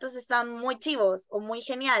zapatos están muy chivos o muy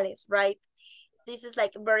geniales, right? This is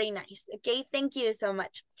like very nice. Okay, thank you so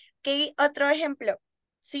much. Okay, otro ejemplo.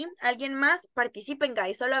 ¿Sí? ¿Alguien más? Participen,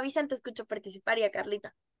 guys. Solo avisen, te escucho participar y a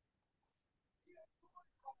Carlita.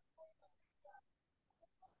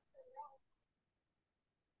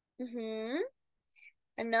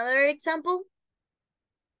 Another example.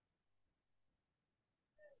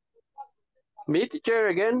 Me, teacher,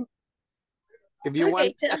 again. If you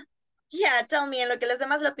want. Yeah, tell me en lo que los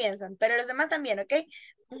demás lo piensan, pero los demás también, ¿ok?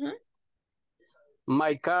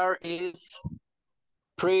 My car is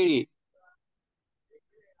pretty.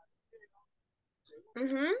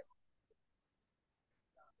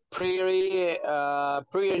 Pretty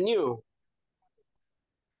new.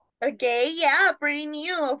 Okay, yeah, pretty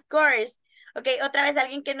new, of course. Okay, otra vez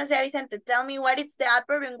alguien que no sea Vicente. Tell me what is the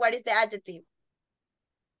adverb and what is the adjective.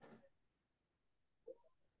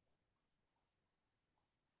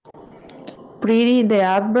 Pretty the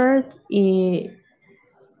adverb y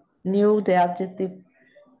new the adjective.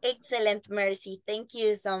 Excellent, Mercy. Thank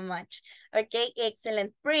you so much. Okay,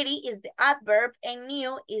 excellent. Pretty is the adverb and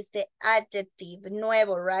new is the adjective.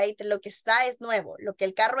 Nuevo, right? Lo que está es nuevo. Lo que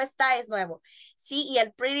el carro está es nuevo. Sí, y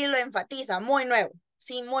el pretty lo enfatiza. Muy nuevo.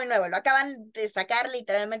 Sí, muy nuevo. Lo acaban de sacar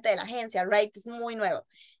literalmente de la agencia, right? Es muy nuevo.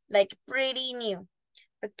 Like pretty new.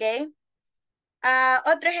 Okay.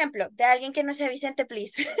 Otro ejemplo de alguien que no sea Vicente,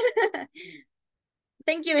 please.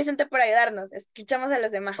 Thank you, Vicente, por ayudarnos. Escuchamos a los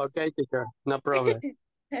demás. Okay, teacher. No problem.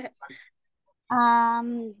 The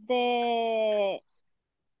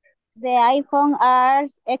iPhone are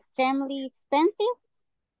extremely expensive.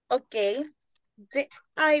 Okay. The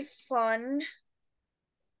iPhone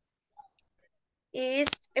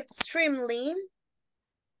is extremely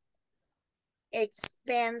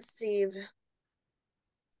expensive.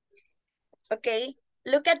 Okay.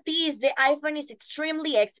 Look at this. The iPhone is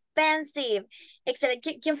extremely expensive.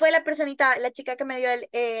 Excelente. ¿Quién fue la personita, la chica que me dio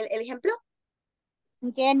el ejemplo?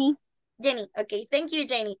 Jenny. Jenny. Okay. Thank you,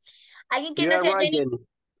 Jenny. Alguien que You no are sea right, Jenny. Jenny.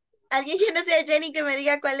 Alguien que no sea Jenny que me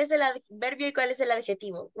diga cuál es el adverbio y cuál es el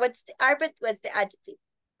adjetivo. What's the adverb? What's the adjective?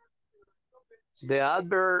 The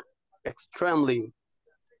adverb extremely.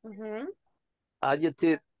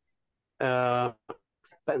 Adjective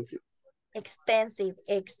expensive. Expensive.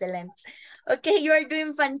 Excellent. Okay, you are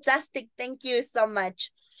doing fantastic. Thank you so much.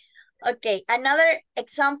 Okay, another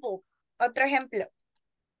example. Otro ejemplo.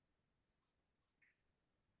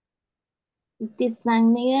 The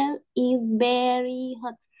San Miguel is very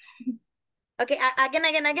hot. Okay,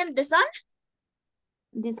 again. The sun?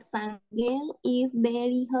 The San Miguel is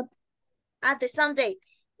very hot. The Sunday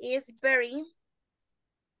is very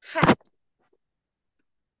hot.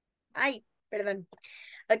 Ay, perdón.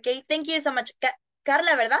 Okay, thank you so much.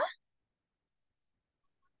 Carla, ¿verdad?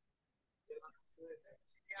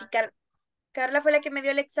 Sí, Carla fue la que me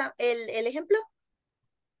dio el ejemplo.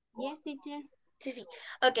 Yes, teacher. Sí, sí.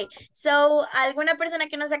 Okay, so, ¿alguna persona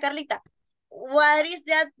que no sea Carlita? What is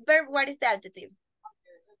the adverb? What is the adjective?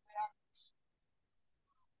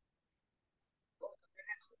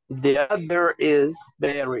 The adverb is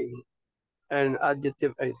very, and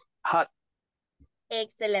adjective is hot.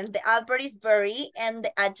 Excellent. The adverb is very and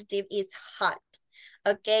the adjective is hot.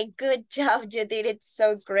 Okay, good job. You did it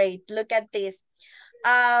so great. Look at this.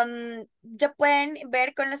 Ya pueden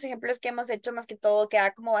ver con los ejemplos que hemos hecho, más que todo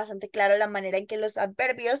queda como bastante claro la manera en que los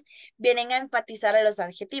adverbios vienen a enfatizar a los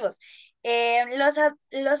adjetivos.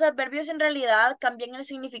 Los adverbios en realidad cambian el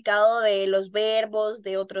significado de los verbos,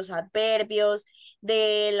 de otros adverbios,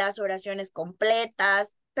 de las oraciones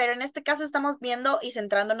completas, pero en este caso estamos viendo y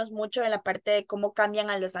centrándonos mucho en la parte de cómo cambian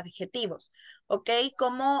a los adjetivos, ¿ok?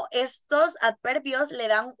 Cómo estos adverbios le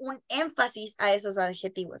dan un énfasis a esos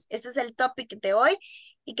adjetivos. Este es el topic de hoy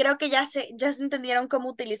y creo que ya se entendieron cómo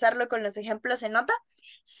utilizarlo con los ejemplos en nota.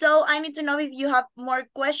 So, I need to know if you have more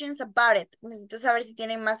questions about it. Necesito saber si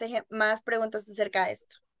tienen más preguntas acerca de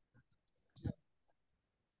esto.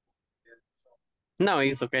 No,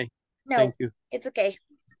 it's okay. No, Thank you. it's okay.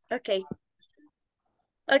 Okay.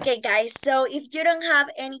 Okay, guys, so if you don't have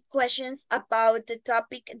any questions about the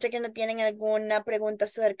topic, ya que no tienen alguna pregunta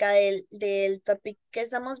acerca del topic que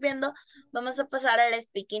estamos viendo, vamos a pasar a la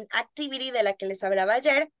speaking activity de la que les hablaba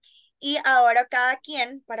ayer. Y ahora cada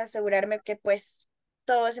quien, para asegurarme que pues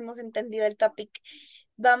todos hemos entendido el topic,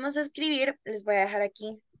 vamos a escribir, les voy a dejar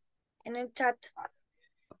aquí en el chat.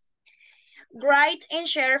 Write and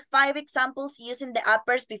share 5 examples using the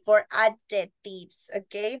adverbs before adjectives,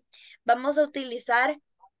 ¿ok? Vamos a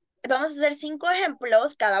hacer 5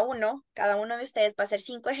 ejemplos, cada uno de ustedes va a hacer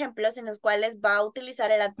 5 ejemplos en los cuales va a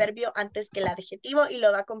utilizar el adverbio antes que el adjetivo y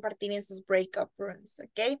lo va a compartir en sus breakup rooms,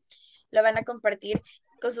 ¿ok? Lo van a compartir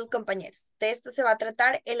con sus compañeros. De esto se va a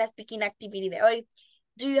tratar el speaking activity de hoy.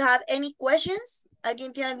 Do you have any questions?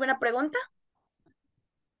 ¿Alguien tiene alguna pregunta?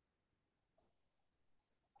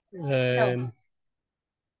 No.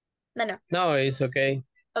 No, it's okay.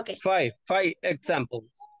 Ok. Five examples.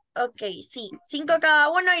 Ok, sí, 5 cada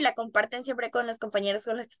uno y la comparten siempre con los compañeros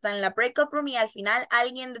con los que están en la breakup room y al final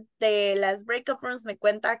alguien de las breakup rooms me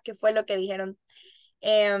cuenta qué fue lo que dijeron.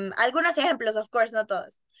 Algunos ejemplos, of course, no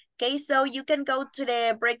todos. Okay, so you can go to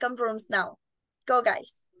the breakup rooms now. Go,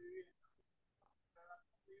 guys.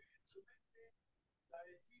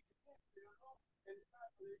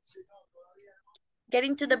 Get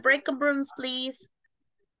into the breakup rooms, please.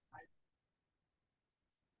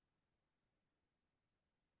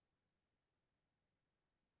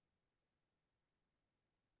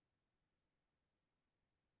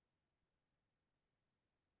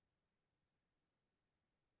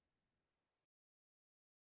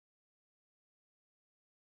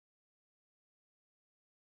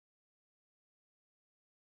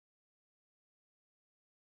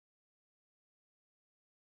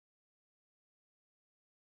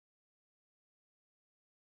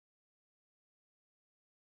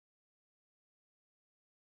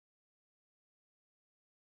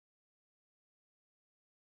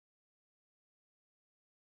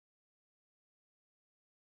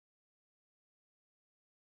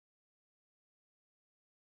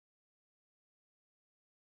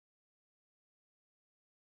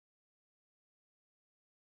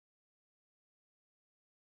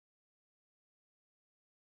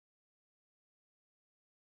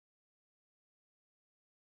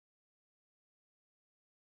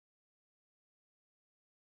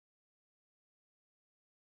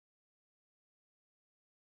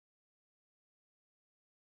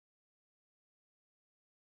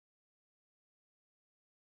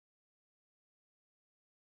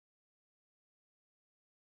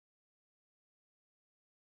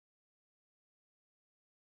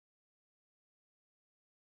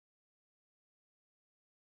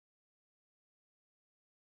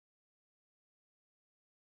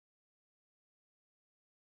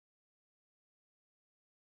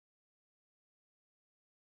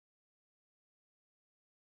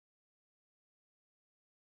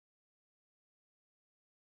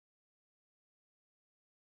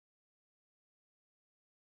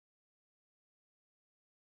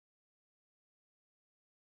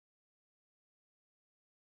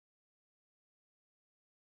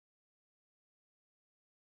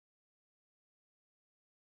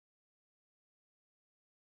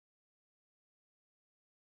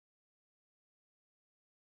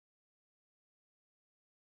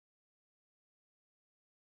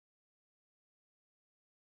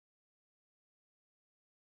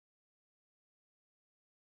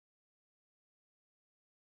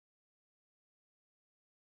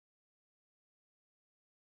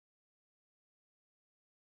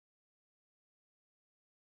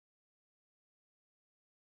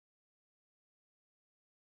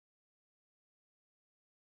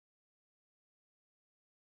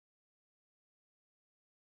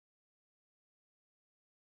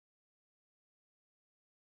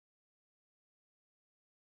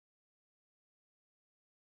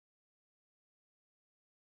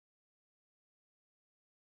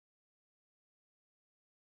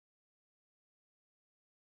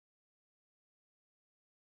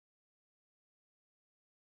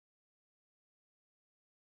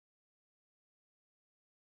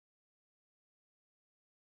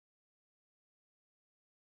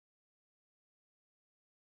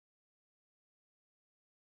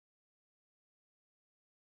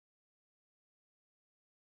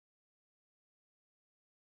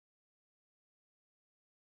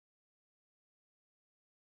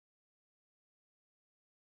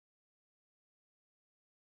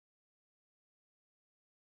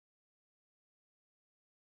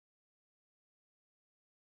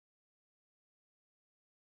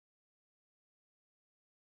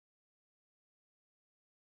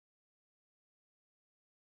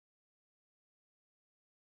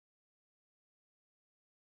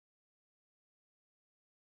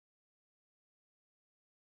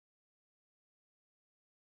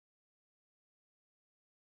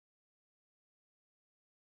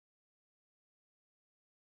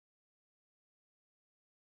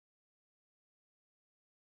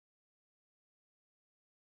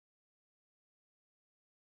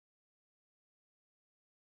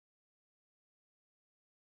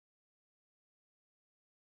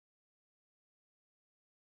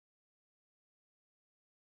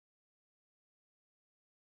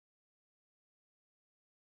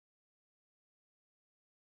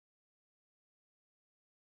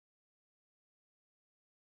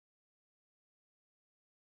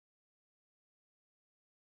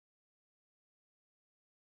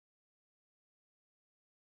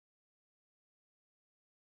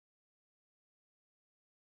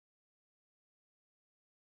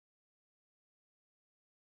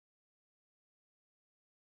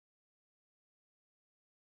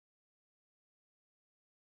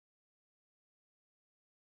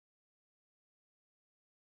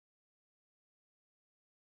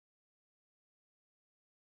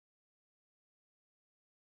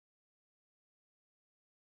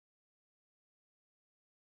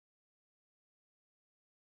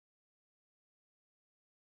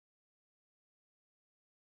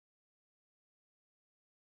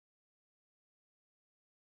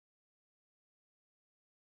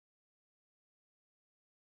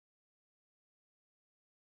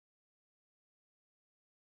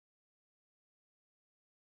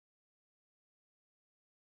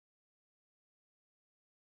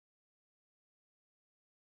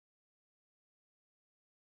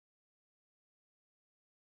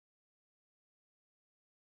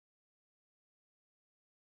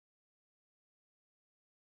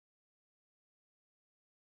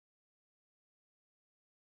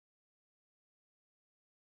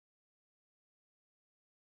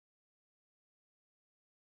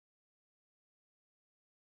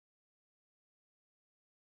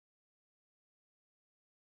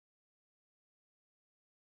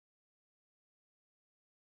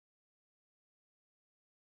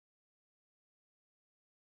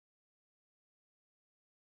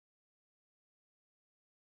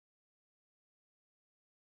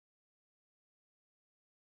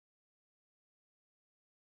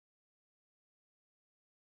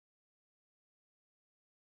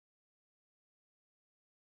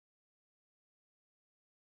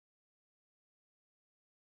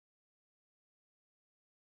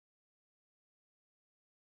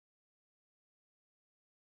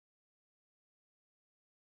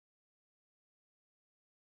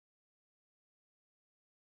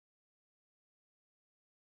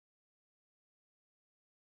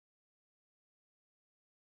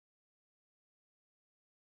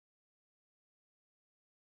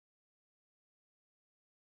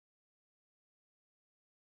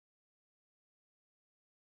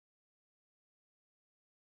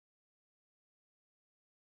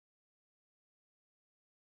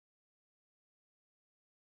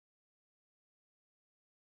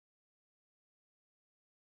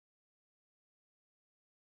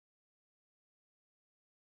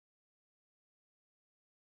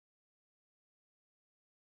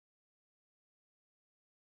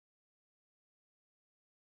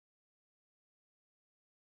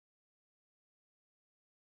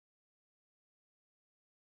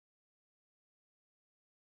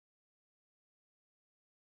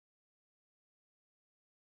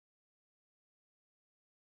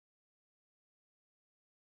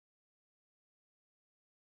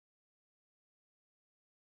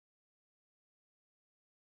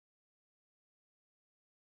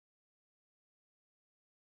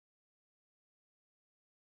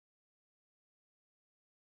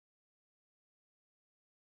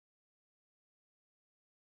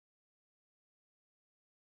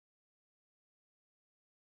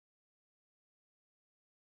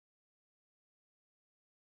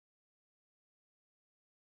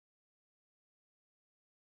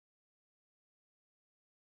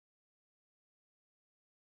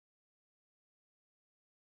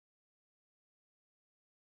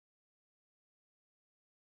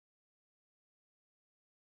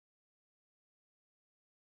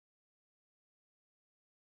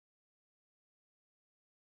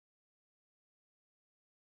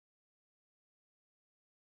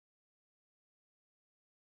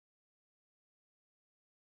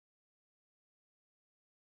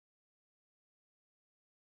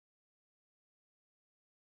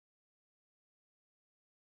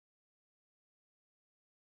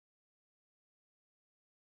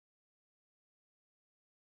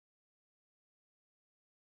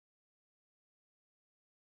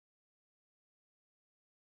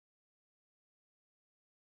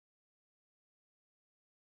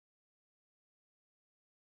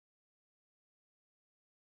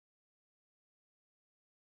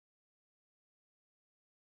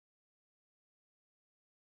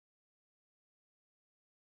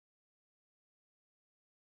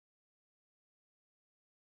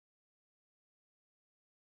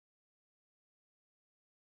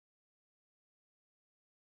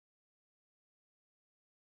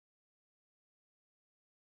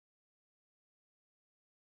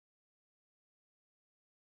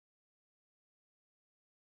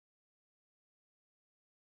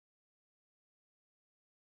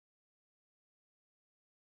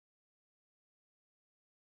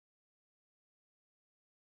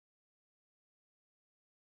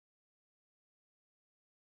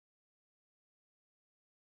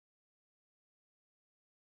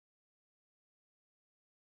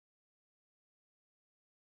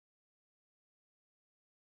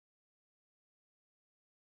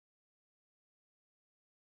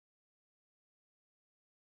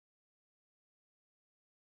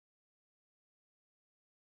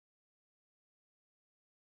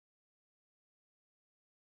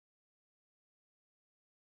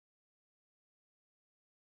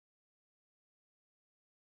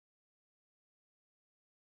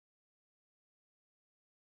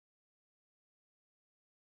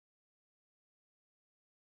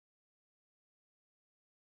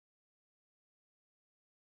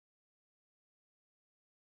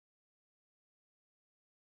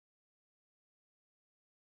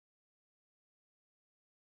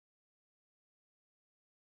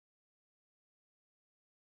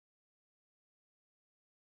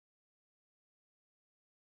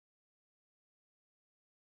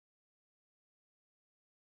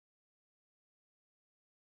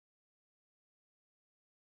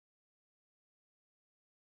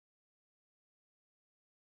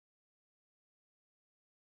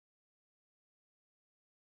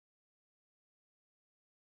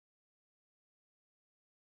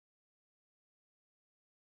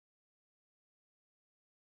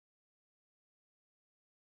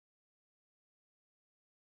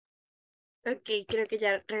 Ok, creo que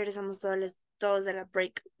ya regresamos todos de la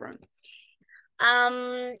break room.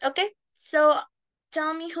 Okay, so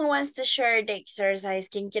tell me who wants to share the exercise.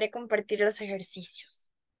 ¿Quién quiere compartir los ejercicios?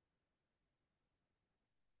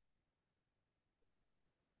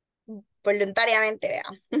 Voluntariamente,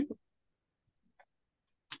 vean.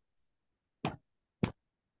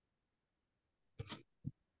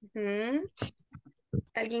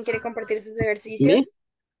 ¿Alguien quiere compartir sus Me, ejercicios?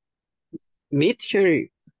 me,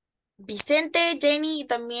 Sherry. Vicente, Jenny y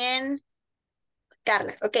también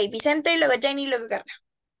Carla. Ok, Vicente, luego Jenny, luego Carla.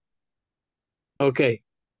 Okay.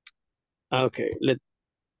 Okay.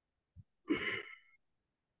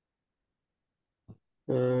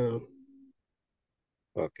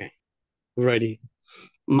 Okay. Ready.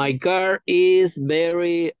 My car is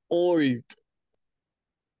very old.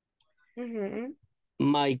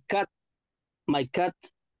 My cat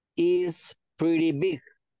is pretty big.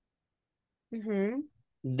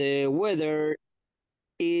 The weather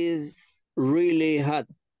is really hot.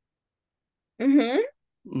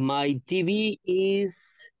 My TV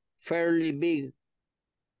is fairly big.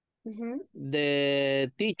 The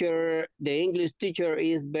English teacher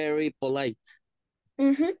is very polite.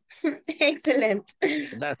 Excellent.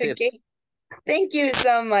 That's it. Okay. Thank you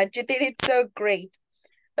so much. You did it so great.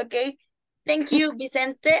 Okay. Thank you,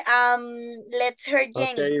 Vicente. Let's hear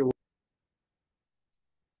Jenny. Okay.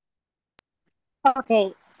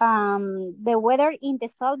 Okay. The weather in El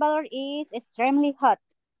Salvador is extremely hot.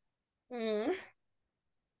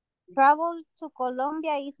 Travel to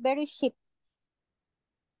Colombia is very cheap.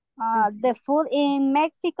 The food in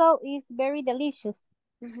Mexico is very delicious.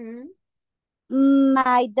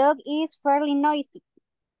 My dog is fairly noisy.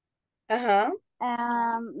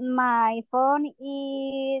 My phone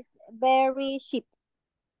is very cheap.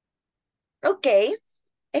 Okay.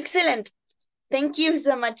 Excellent. Thank you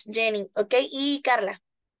so much, Jenny. Okay. Y Carla.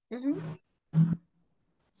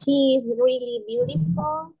 She is really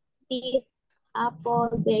beautiful. This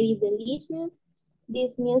apple very delicious.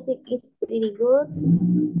 This music is pretty good.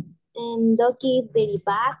 And Doki is very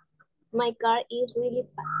bad. My car is really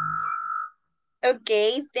fast.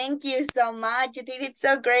 Okay, thank you so much. You did it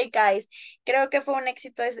so great, guys. Creo que fue un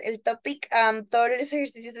éxito el topic. Todos los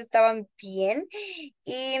ejercicios estaban bien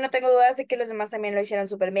y no tengo dudas de que los demás también lo hicieron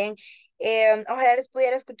súper bien. Ojalá les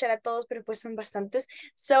pudiera escuchar a todos, pero pues son bastantes.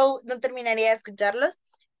 So, no terminaría de escucharlos,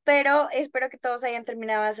 pero espero que todos hayan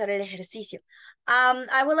terminado de hacer el ejercicio.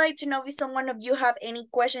 I would like to know if someone of you have any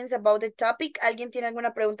questions about the topic. ¿Alguien tiene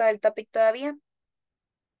alguna pregunta del topic todavía?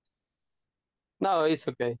 No, it's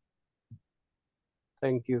okay.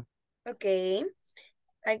 Thank you. Ok.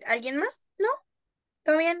 ¿Alguien más? ¿No?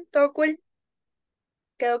 ¿Todo bien? ¿Todo cool?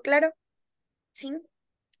 ¿Quedó claro? ¿Sí?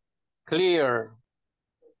 Clear.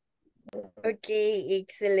 Okay,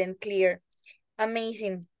 excellent, clear.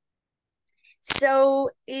 Amazing. So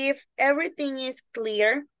if everything is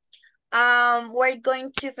clear, we're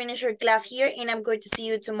going to finish our class here and I'm going to see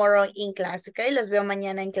you tomorrow in class, okay? Los veo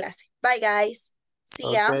mañana en clase. Bye, guys.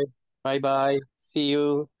 See ya. Okay. Bye-bye. See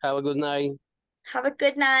you. Have a good night. Have a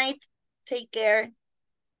good night. Take care.